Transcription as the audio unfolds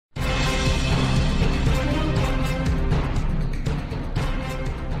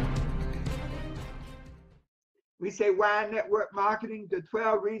say why network marketing, the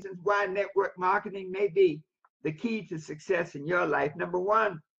 12 reasons why network marketing may be the key to success in your life. Number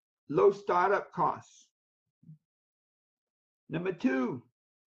one, low startup costs. Number two,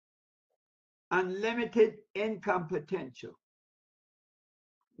 unlimited income potential.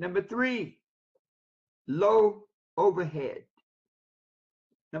 Number three, low overhead.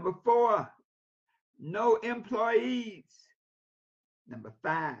 Number four, no employees. Number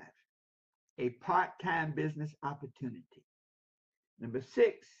five, a part-time business opportunity. Number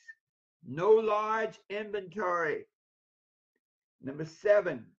six, no large inventory. Number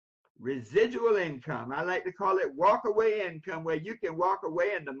seven, residual income. I like to call it walk-away income, where you can walk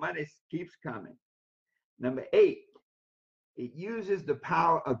away and the money keeps coming. Number eight, it uses the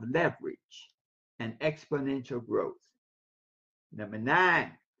power of leverage and exponential growth. Number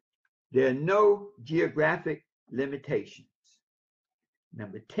nine, there are no geographic limitations.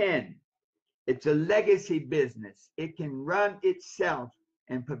 Number 10, it's a legacy business. It can run itself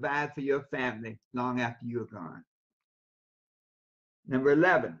and provide for your family long after you're gone. Number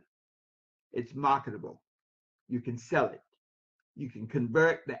 11, it's marketable. You can sell it. You can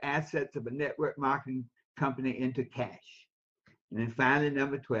convert the assets of a network marketing company into cash. And then finally,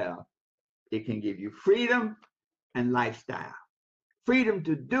 number 12, it can give you freedom and lifestyle. Freedom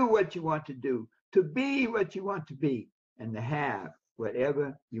to do what you want to do, to be what you want to be, and to have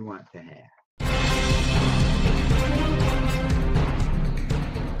whatever you want to have.